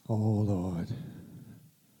Oh, Lord,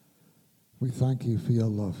 we thank you for your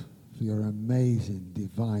love, for your amazing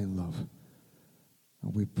divine love.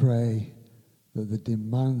 And we pray that the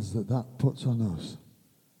demands that that puts on us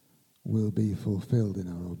will be fulfilled in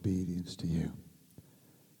our obedience to you.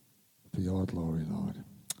 For your glory, Lord.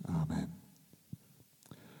 Amen.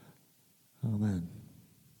 Amen.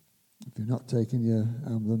 If you're not taking your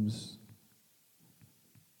emblems,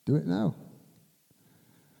 do it now.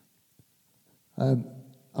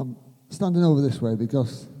 I'm standing over this way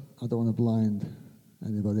because I don't want to blind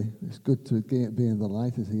anybody. It's good to be in the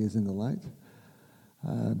light as he is in the light.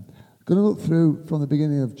 Going to look through from the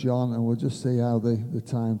beginning of John, and we'll just see how the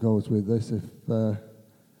time goes with this.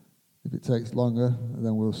 If it takes longer,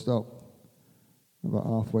 then we'll stop about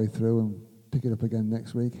halfway through and pick it up again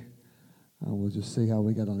next week, and we'll just see how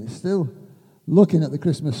we get on. It's still looking at the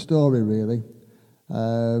Christmas story, really.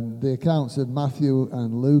 The accounts of Matthew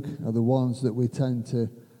and Luke are the ones that we tend to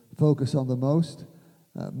focus on the most.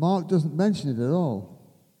 Mark doesn't mention it at all.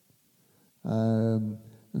 And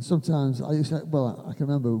sometimes I can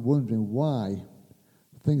remember wondering why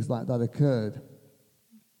things like that occurred.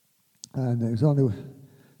 And it was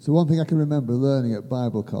one thing I can remember learning at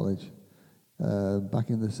Bible college back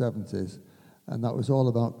in the 70s, and that was all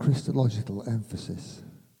about Christological emphasis.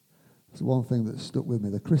 It's one thing that stuck with me,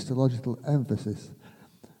 the Christological emphasis.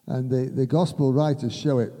 And the gospel writers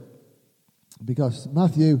show it because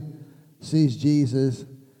Matthew sees Jesus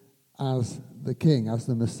as the king, as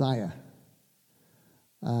the Messiah.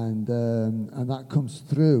 And that comes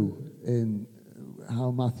through in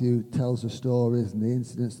how Matthew tells the stories and the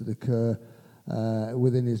incidents that occur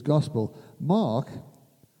within his gospel. Mark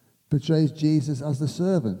portrays Jesus as the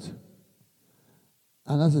servant.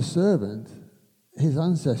 And as a servant, his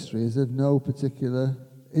ancestry is of no particular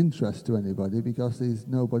interest to anybody because he's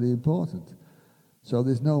nobody important. So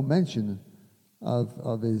there's no mention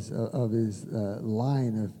of his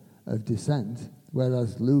line of descent,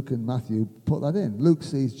 whereas Luke and Matthew put that in. Luke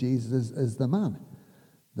sees Jesus as the man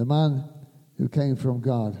who came from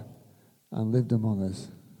God and lived among us,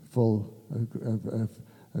 full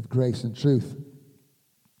of grace and truth.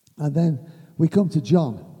 And then we come to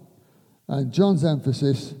John, and John's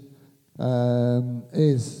emphasis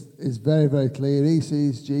is very, very clear. He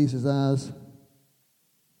sees Jesus as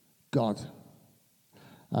God,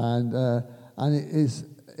 and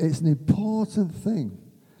it's an important thing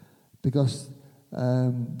because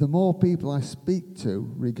the more people I speak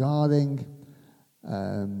to regarding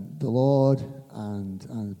the Lord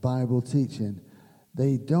and Bible teaching,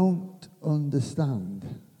 they don't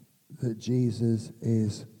understand that Jesus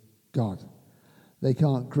is God. They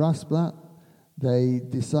can't grasp that. They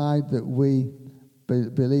decide that we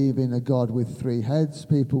believe in a God with three heads.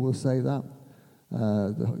 People will say that.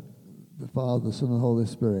 The Father, the Son, and the Holy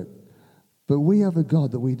Spirit. But we have a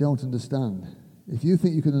God that we don't understand. If you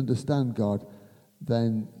think you can understand God,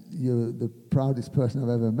 then you're the proudest person I've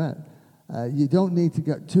ever met. You don't need to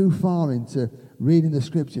get too far into reading the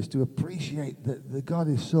scriptures to appreciate that the God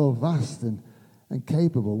is so vast and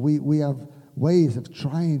capable. We have ways of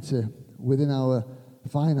trying to, within our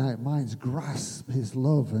finite minds, grasp his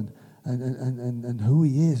love and who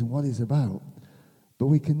he is and what he's about. But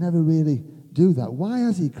we can never really do that. Why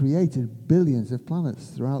has he created billions of planets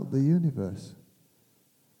throughout the universe?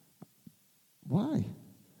 Why?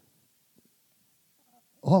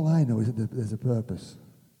 All I know is that there's a purpose.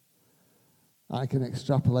 I can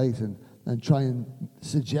extrapolate and try and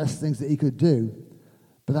suggest things that he could do,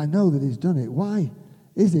 but I know that he's done it. Why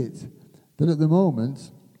is it that at the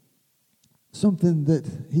moment, something that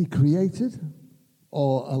he created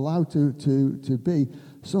or allowed to be,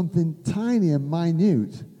 something tiny and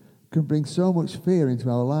minute, can bring so much fear into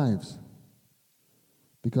our lives?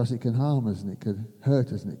 Because it can harm us and it can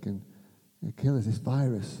hurt us and it can kill us, this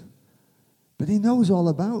virus. But he knows all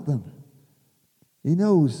about them. He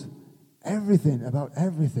knows everything about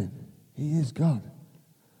everything. He is God.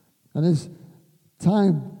 And as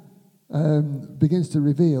time begins to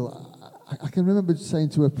reveal, I can remember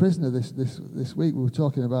saying to a prisoner this week, we were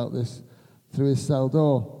talking about this through his cell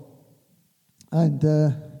door, and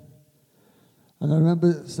I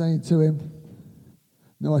remember saying to him,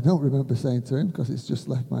 no, I don't remember saying to him because it's just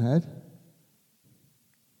left my head.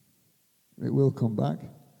 It will come back.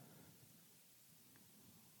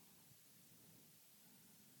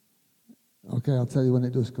 Okay, I'll tell you when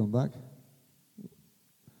it does come back.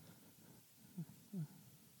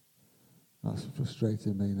 That's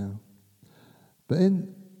frustrating me now. But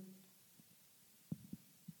in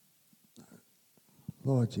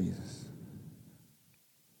Lord Jesus,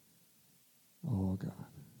 oh God,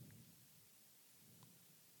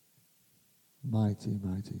 mighty,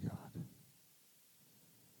 mighty God,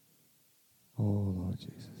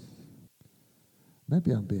 Jesus.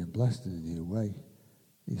 Maybe I'm being blessed in a new way.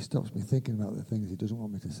 He stops me thinking about the things he doesn't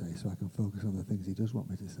want me to say so I can focus on the things he does want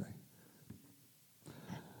me to say.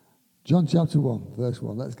 John chapter 1, verse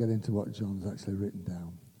 1. Let's get into what John's actually written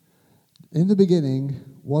down. In the beginning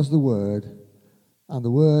was the Word, and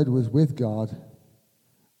the Word was with God,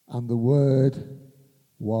 and the Word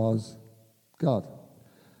was God.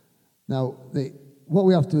 Now, what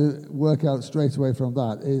we have to work out straight away from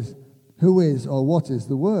that is who is or what is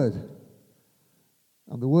the Word?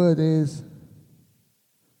 And the Word is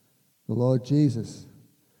the Lord Jesus.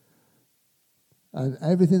 And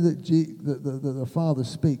everything that the Father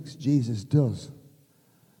speaks, Jesus does.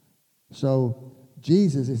 So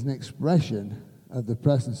Jesus is an expression of the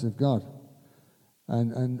presence of God.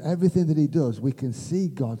 And everything that he does, we can see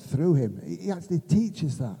God through him. He actually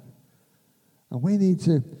teaches that. And we need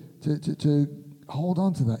to hold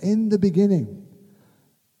on to that. In the beginning.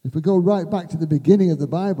 If we go right back to the beginning of the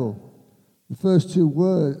Bible, the first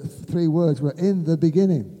three words were in the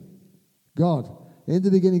beginning. God. In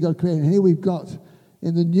the beginning, God created. And here we've got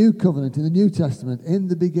in the New Covenant, in the New Testament, in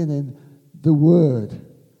the beginning, the Word.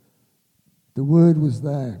 The Word was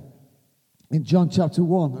there. In John chapter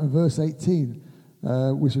 1 and verse 18,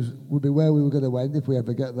 which would be where we were going to end if we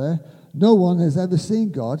ever get there, no one has ever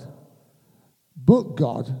seen God, but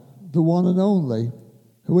God, the one and only,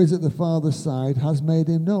 who is at the Father's side, has made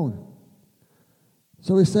him known.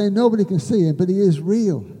 So he's saying nobody can see him, but he is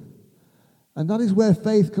real. And that is where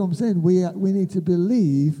faith comes in. We need to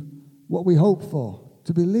believe what we hope for,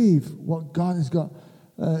 to believe what God has got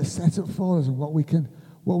set up for us and what we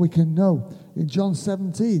can know. In John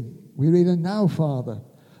 17, we read, "And now, Father,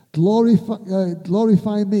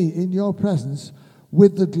 glorify me in your presence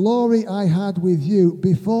with the glory I had with you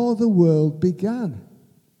before the world began."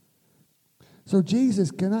 So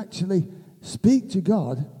Jesus can actually speak to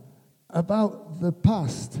God about the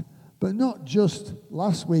past, but not just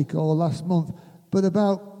last week or last month, but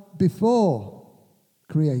about before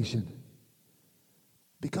creation.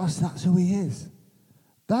 Because that's who he is.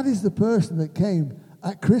 That is the person that came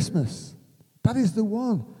at Christmas. That is the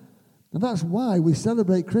one. And that's why we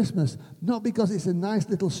celebrate Christmas. Not because it's a nice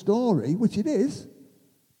little story, which it is,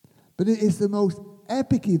 but it is the most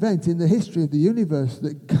epic event in the history of the universe,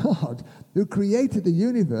 that God, who created the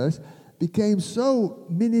universe, became so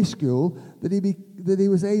minuscule that he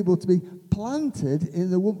was able to be planted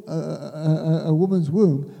in a woman's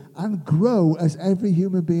womb and grow as every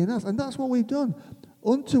human being has. And that's what we've done.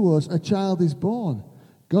 Unto us a child is born.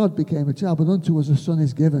 God became a child, but unto us a son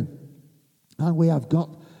is given. And we have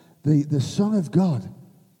got the Son of God,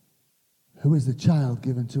 who is the child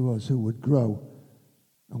given to us, who would grow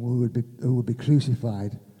and who would be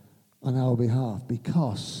crucified on our behalf,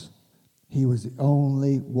 because he was the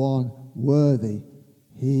only one worthy.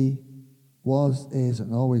 He was, is,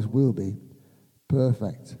 and always will be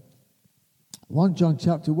perfect. 1 John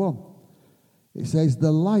chapter 1, it says,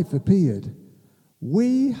 "The life appeared.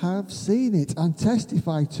 We have seen it and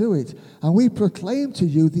testify to it, and we proclaim to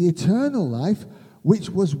you the eternal life which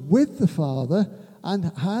was with the Father and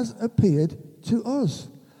has appeared to us."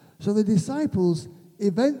 So the disciples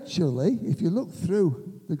eventually, if you look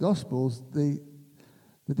through the Gospels, the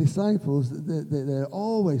disciples, they're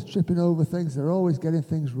always tripping over things. They're always getting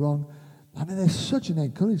things wrong. I mean, there's such an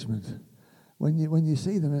encouragement when you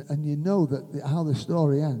see them and you know that how the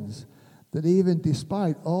story ends, that even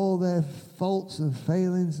despite all their faults and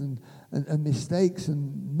failings and mistakes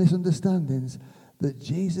and misunderstandings, that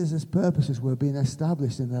Jesus' purposes were being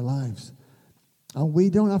established in their lives. And we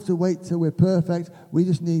don't have to wait till we're perfect. We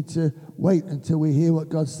just need to wait until we hear what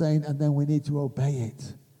God's saying, and then we need to obey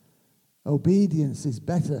it. Obedience is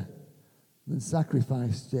better than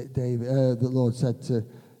sacrifice, the Lord said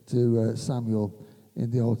to Samuel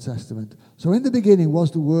in the Old Testament. So in the beginning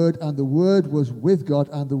was the Word, and the Word was with God,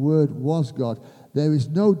 and the Word was God. There is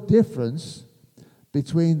no difference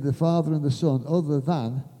between the Father and the Son other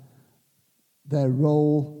than their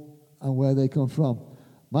role and where they come from.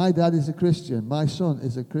 My dad is a Christian. My son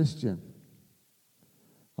is a Christian.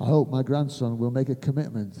 I hope my grandson will make a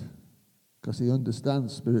commitment because he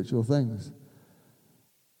understands spiritual things.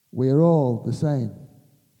 We are all the same,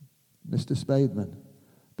 Mr. Spademan,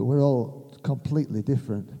 but we're all completely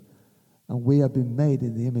different. And we have been made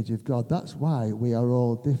in the image of God. That's why we are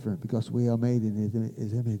all different, because we are made in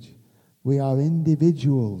his image. We are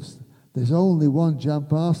individuals. There's only one Jan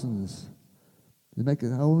Parsons. They make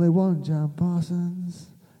it only one Jan Parsons.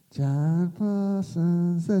 Jan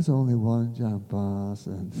Parsons. There's only one Jan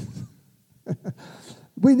Parsons.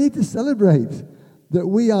 We need to celebrate that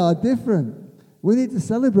we are different. We need to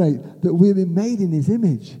celebrate that we've been made in his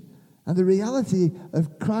image. And the reality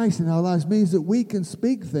of Christ in our lives means that we can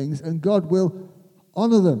speak things and God will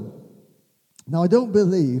honor them. Now, I don't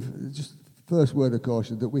believe, just first word of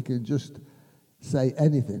caution, that we can just say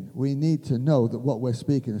anything. We need to know that what we're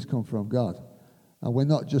speaking has come from God. And we're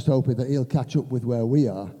not just hoping that he'll catch up with where we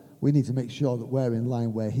are. We need to make sure that we're in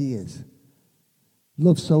line where he is.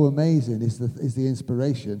 Love so amazing is the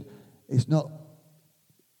inspiration. It's not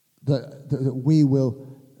that we will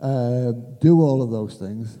do all of those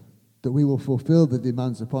things, that we will fulfill the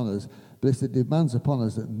demands upon us, but it's the demands upon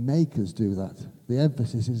us that make us do that. The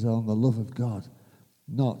emphasis is on the love of God,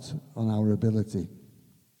 not on our ability.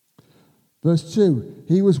 Verse 2,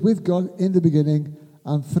 he was with God in the beginning,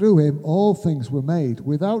 and through him all things were made.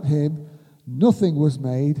 Without him, nothing was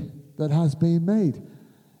made that has been made.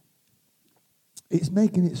 It's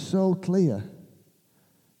making it so clear.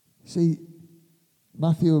 See,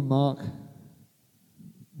 Matthew and Mark,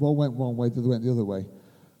 one went one way, the other went the other way.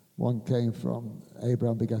 One came from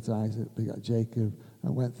Abraham, begat Isaac, begat Jacob,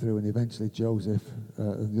 and went through, and eventually Joseph,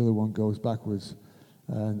 and the other one goes backwards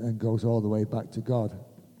and goes all the way back to God,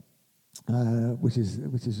 which is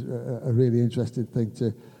a really interesting thing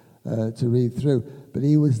to read through. But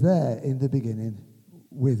he was there in the beginning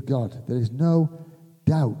with God. There is no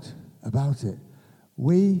doubt about it.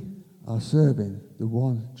 We are serving the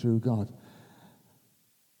one true God.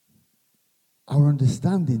 Our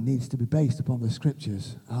understanding needs to be based upon the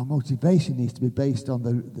Scriptures. Our motivation needs to be based on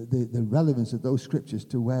the relevance of those Scriptures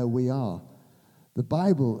to where we are. The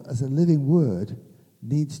Bible, as a living word,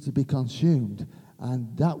 needs to be consumed,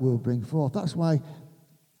 and that will bring forth. That's why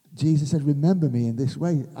Jesus said, remember me in this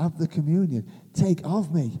way. Have the communion. Take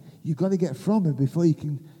of me. You've got to get from him before you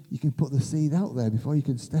can put the seed out there, before you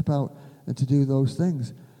can step out and to do those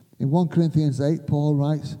things. In 1 Corinthians 8, Paul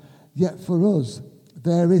writes, yet for us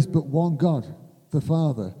there is but one God, the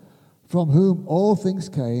Father, from whom all things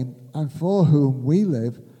came and for whom we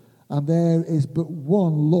live, and there is but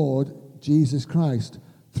one Lord, Jesus Christ,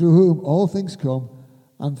 through whom all things come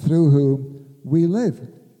and through whom we live.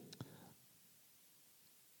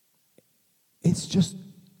 It's just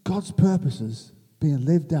God's purposes being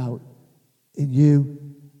lived out in you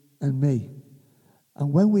and me.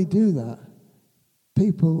 And when we do that,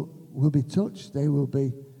 people will be touched, they will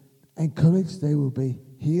be encouraged, they will be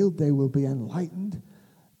healed, they will be enlightened.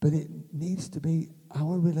 But it needs to be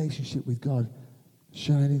our relationship with God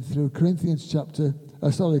shining through. Colossians chapter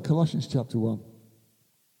 1.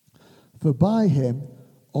 For by him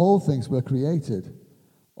all things were created.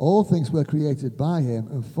 All things were created by him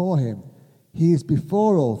and for him. He is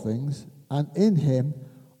before all things, and in him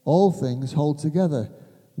all things hold together.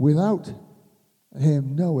 Without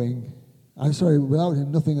him nothing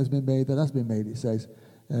has been made that has been made, it says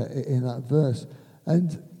in that verse.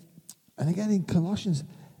 And again in Colossians,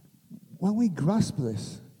 when we grasp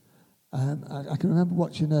this, I can remember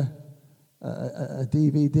watching a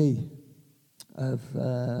DVD of,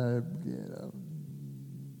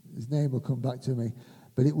 his name will come back to me,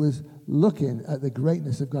 but it was looking at the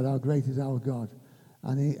greatness of God, how great is our God.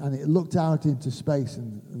 And it looked out into space,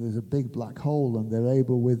 and there's a big black hole, and they're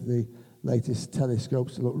able with the latest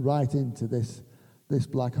telescopes to look right into this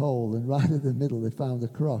black hole, and right in the middle they found a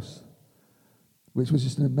cross, which was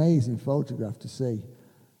just an amazing photograph to see.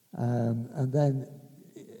 And then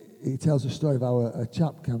he tells a story of how a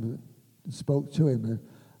chap came and spoke to him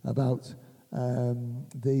about I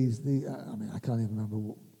can't even remember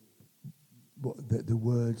what the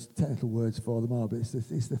words, technical words for them are, but it's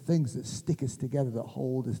the things that stick us together, that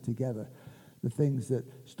hold us together, the things that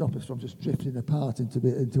stop us from just drifting apart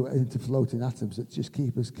into floating atoms, that just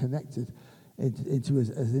keep us connected into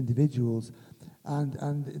as individuals.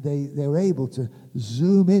 And they were able to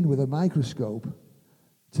zoom in with a microscope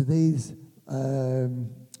to these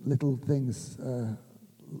little things,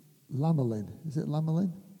 lamelin. Is it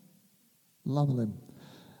lamelin? Lamelin.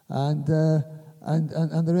 And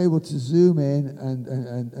they're able to zoom in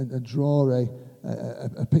and draw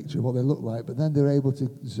a picture of what they look like, but then they're able to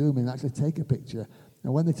zoom in and actually take a picture.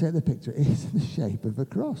 And when they take the picture, it's in the shape of a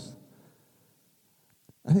cross.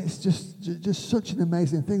 And it's just such an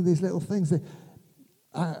amazing thing, these little things.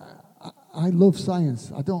 I love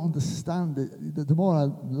science. I don't understand it. The more I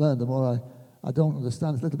learn, the more I don't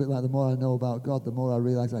understand. It's a little bit like the more I know about God, the more I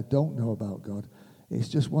realize I don't know about God. It's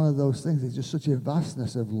just one of those things. It's just such a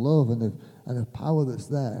vastness of love and of power that's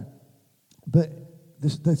there. But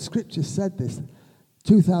the Scripture said this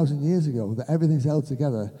 2,000 years ago, that everything's held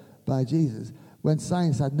together by Jesus, when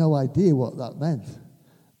science had no idea what that meant.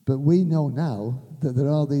 But we know now that there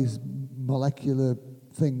are these molecular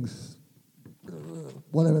things,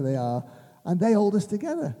 whatever they are, and they hold us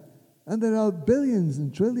together. And there are billions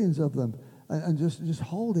and trillions of them. and just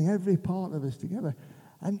holding every part of us together.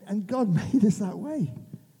 And God made us that way.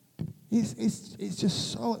 It's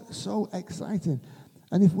just so exciting.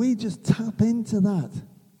 And if we just tap into that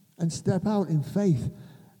and step out in faith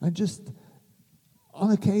and just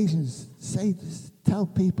on occasions tell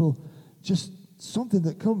people just something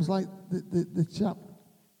that comes, like the chap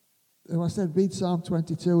who I said, read Psalm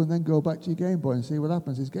 22 and then go back to your Game Boy and see what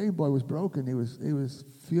happens. His Game Boy was broken. He was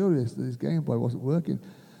furious that his Game Boy wasn't working.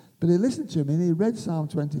 But he listened to me and he read Psalm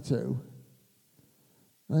 22.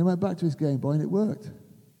 And he went back to his Game Boy and it worked.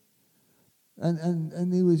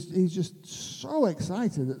 And he's just so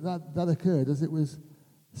excited that occurred as it was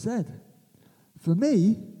said. For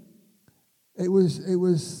me, I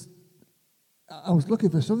was looking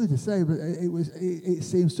for something to say, but it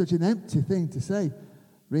seemed such an empty thing to say.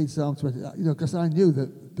 Read Psalm 20, because I knew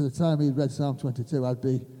that by the time he'd read Psalm 22, I'd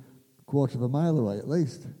be a quarter of a mile away at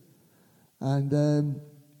least. And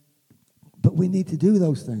but we need to do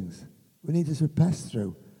those things. We need to pass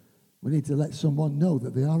through. We need to let someone know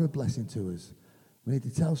that they are a blessing to us. We need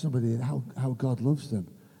to tell somebody how God loves them.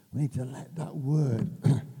 We need to let that word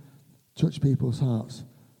touch people's hearts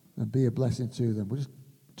and be a blessing to them. We'll just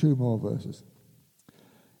 2 more verses.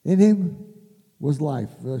 In him was life,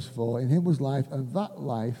 verse 4. In him was life, and that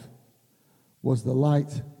life was the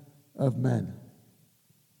light of men.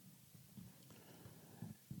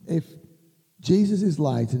 If Jesus is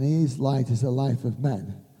light, and he is light as the life of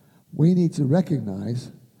men, we need to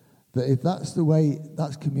recognize that if that's the way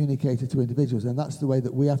that's communicated to individuals, then that's the way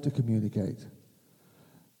that we have to communicate.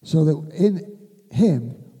 So that in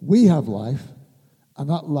him, we have life, and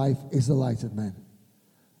that life is the light of men.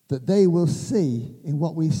 That they will see in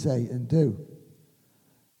what we say and do.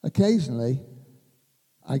 Occasionally,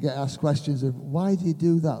 I get asked questions of, why do you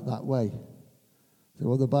do that way? So,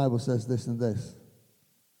 well, the Bible says this and this.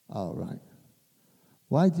 Oh, right.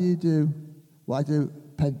 Why do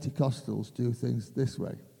Pentecostals do things this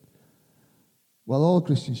way? Well, all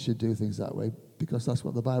Christians should do things that way because that's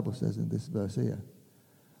what the Bible says in this verse here.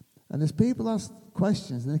 And as people ask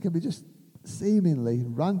questions, and they can be just seemingly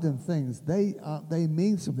random things, they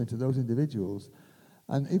mean something to those individuals.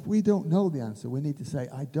 And if we don't know the answer, we need to say,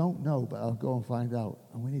 I don't know, but I'll go and find out.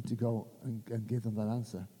 And we need to go and give them that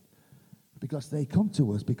answer. Because they come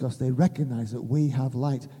to us, because they recognize that we have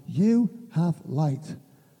light. You have light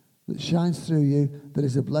that shines through you, that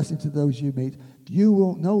is a blessing to those you meet. You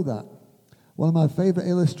won't know that. One of my favorite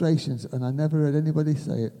illustrations, and I never heard anybody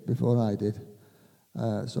say it before I did,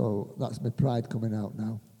 so that's my pride coming out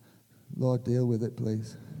now. Lord, deal with it,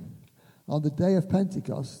 please. On the day of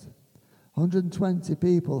Pentecost, 120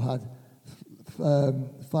 people had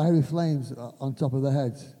fiery flames on top of their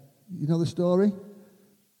heads. You know the story?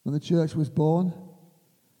 When the church was born?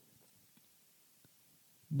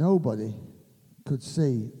 Nobody could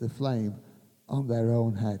see the flame on their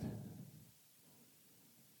own head.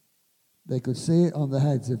 They could see it on the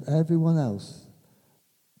heads of everyone else,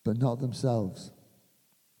 but not themselves.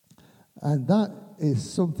 And that is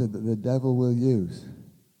something that the devil will use.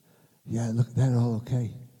 Yeah, look, they're all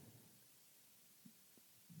okay.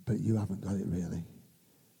 But you haven't got it really.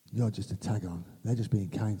 You're just a tag on. They're just being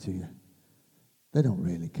kind to you. They don't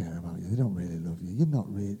really care about you. They don't really love you. You're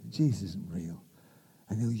not real. Jesus isn't real.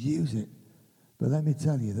 And he'll use it. But let me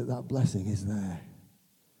tell you that blessing is there.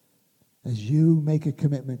 As you make a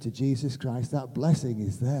commitment to Jesus Christ, that blessing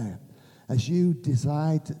is there. As you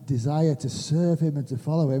desire to serve him and to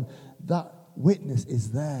follow him, that witness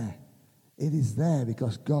is there. It is there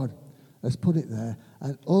because God has put it there,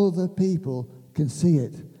 and other people can see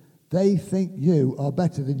it. They think you are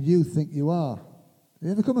better than you think you are. Have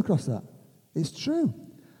you ever come across that? It's true.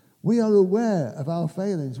 We are aware of our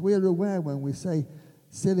failings. We are aware when we say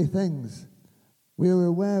silly things. We are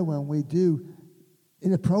aware when we do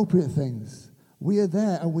inappropriate things. We are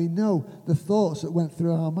there and we know the thoughts that went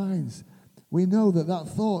through our minds. We know that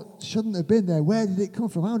thought shouldn't have been there. Where did it come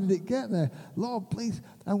from? How did it get there? Lord, please.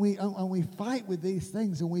 And we fight with these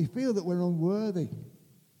things and we feel that we're unworthy.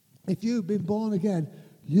 If you've been born again,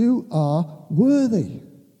 you are worthy.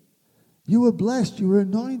 You are blessed. You are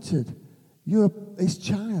anointed. You are his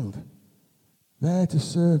child, there to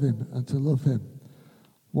serve him and to love him.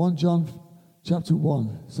 1 John chapter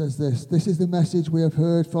 1 says this: "This is the message we have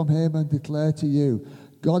heard from him and declare to you.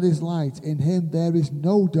 God is light. In him there is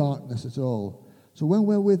no darkness at all." So when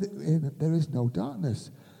we're with him, there is no darkness.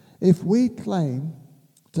 If we claim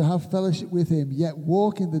to have fellowship with him, yet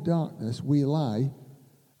walk in the darkness, we lie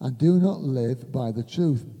and do not live by the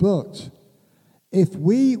truth. But if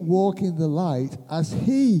we walk in the light as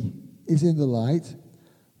he is in the light,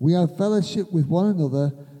 we have fellowship with one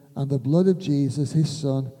another, and the blood of Jesus, his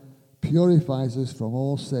Son, purifies us from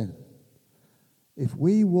all sin. If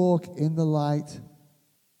we walk in the light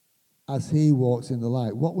as he walks in the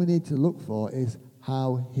light, what we need to look for is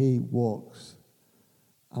how he walks,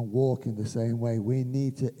 and walk in the same way. We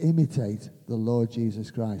need to imitate the Lord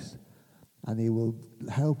Jesus Christ, and he will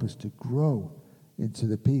help us to grow into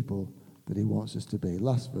the people that he wants us to be.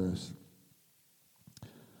 Last verse.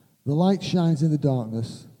 The light shines in the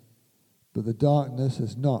darkness, but the darkness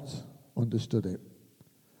has not understood it.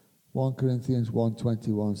 1 Corinthians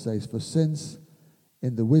 1:21 says, for since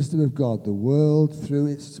in the wisdom of God the world through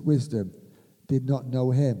its wisdom did not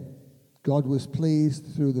know him, God was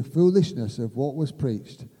pleased through the foolishness of what was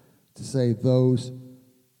preached to save those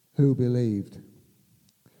who believed.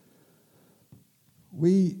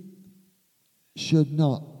 We should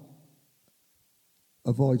not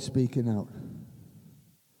avoid speaking out.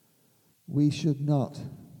 We should not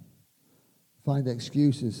find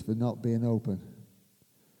excuses for not being open.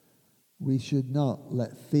 We should not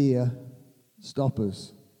let fear stop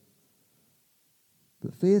us.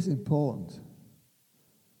 But fear is important.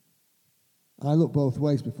 I look both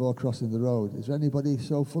ways before crossing the road. Is there anybody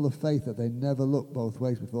so full of faith that they never look both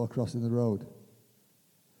ways before crossing the road?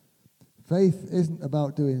 Faith isn't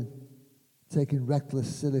about taking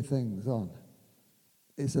reckless, silly things on.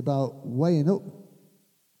 It's about weighing up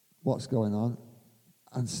what's going on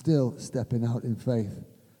and still stepping out in faith.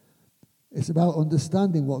 It's about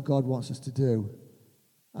understanding what God wants us to do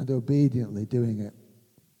and obediently doing it,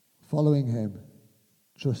 following him,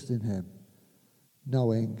 trusting him,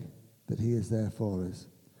 knowing that he is there for us.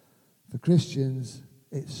 For Christians,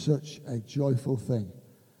 it's such a joyful thing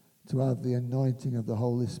to have the anointing of the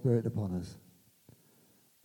Holy Spirit upon us.